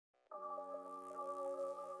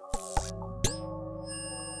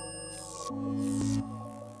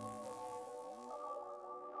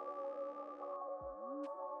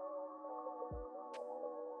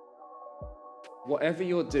whatever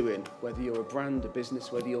you're doing, whether you're a brand, a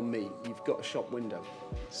business, whether you're me, you've got a shop window.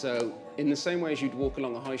 So in the same way as you'd walk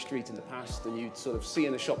along a high street in the past and you'd sort of see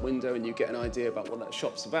in a shop window and you get an idea about what that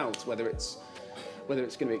shop's about, whether it's going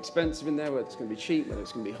to be expensive in there, whether it's going to be cheap, whether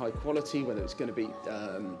it's going to be high quality, whether it's going to be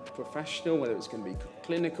professional, whether it's going to be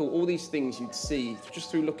clinical, all these things you'd see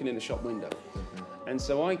just through looking in a shop window. And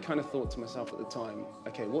so I kind of thought to myself at the time,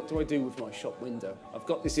 okay, what do I do with my shop window? I've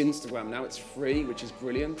got this Instagram now, it's free, which is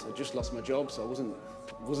brilliant. I just lost my job, so I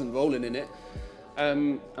wasn't rolling in it.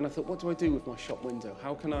 And I thought, what do I do with my shop window?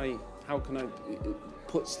 How can I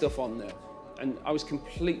put stuff on there? And I was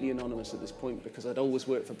completely anonymous at this point because I'd always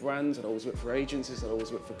worked for brands, I'd always worked for agencies, I'd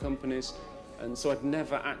always worked for companies. And so I'd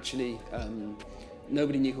never actually,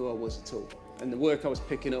 nobody knew who I was at all. And the work I was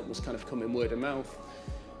picking up was kind of coming word of mouth.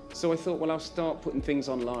 So I thought, well, I'll start putting things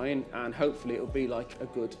online and hopefully it'll be like a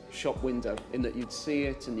good shop window in that you'd see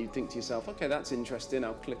it and you'd think to yourself, okay, that's interesting.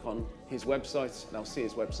 I'll click on his website and I'll see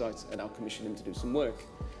his website and I'll commission him to do some work.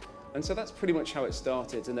 And so that's pretty much how it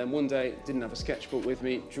started. And then one day, didn't have a sketchbook with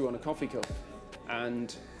me, drew on a coffee cup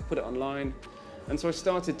and put it online. And so I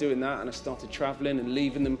started doing that and I started traveling and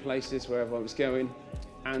leaving them places wherever I was going.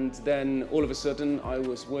 And then all of a sudden I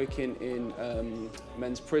was working in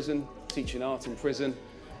men's prison, teaching art in prison.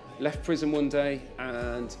 Left prison one day,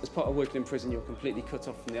 and as part of working in prison, you're completely cut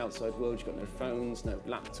off from the outside world. You've got no phones, no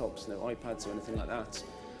laptops, no iPads or anything like that.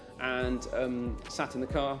 And sat in the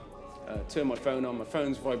car, turned my phone on. My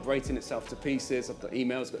phone's vibrating itself to pieces. I've got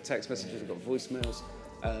emails, I've got text messages, I've got voicemails.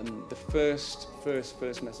 The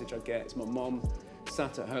first message I get is my mum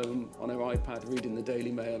sat at home on her iPad reading the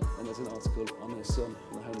Daily Mail, and there's an article on her son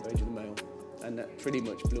on the homepage of the Mail, and that pretty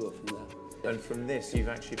much blew up from there. And from this, you've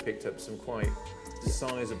actually picked up some quite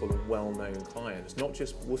sizable and well-known clients, not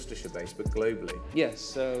just Worcestershire based, but globally. Yes,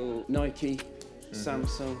 so Nike,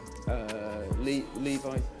 Samsung,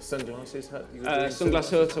 Levi. Sunglasses Hut? Sunglass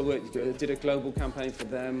Hut, I did a global campaign for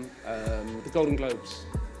them. The Golden Globes.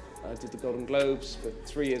 I did the Golden Globes for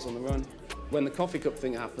 3 years on the run. When the coffee cup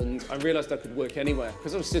thing happened, I realised I could work anywhere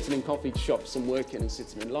because I was sitting in coffee shops and working and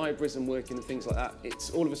sitting in libraries and working and things like that. It's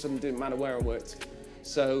all of a sudden didn't matter where I worked.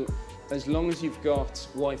 So as long as you've got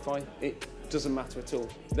Wi-Fi, it doesn't matter at all.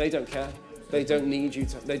 They don't care. They don't need you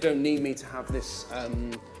to. They don't need me to have this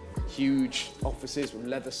huge offices with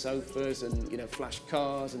leather sofas and flash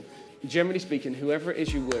cars. And generally speaking, whoever it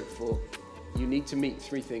is you work for, you need to meet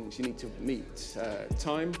three things. You need to meet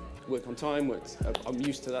time, work on time. I'm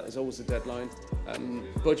used to that. There's always a deadline.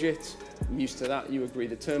 Budget. I'm used to that. You agree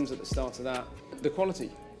the terms at the start of that. The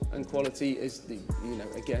quality. And quality is the,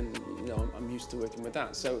 I'm used to working with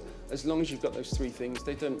that. So as long as you've got those three things,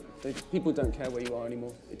 people don't care where you are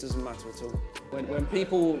anymore. It doesn't matter at all. When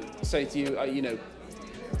people say to you,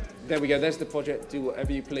 there we go, there's the project, do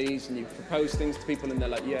whatever you please, and you propose things to people and they're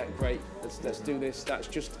like, yeah, great, let's do this.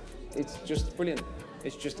 It's just brilliant.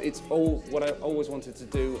 It's all what I always wanted to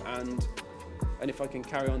do, and if I can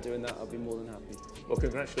carry on doing that, I'll be more than happy. Well,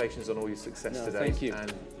 congratulations on all your success today. Thank you.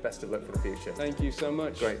 And best of luck for the future. Thank you so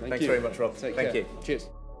much. Great. Thanks very much, Rob. Thank you. Cheers.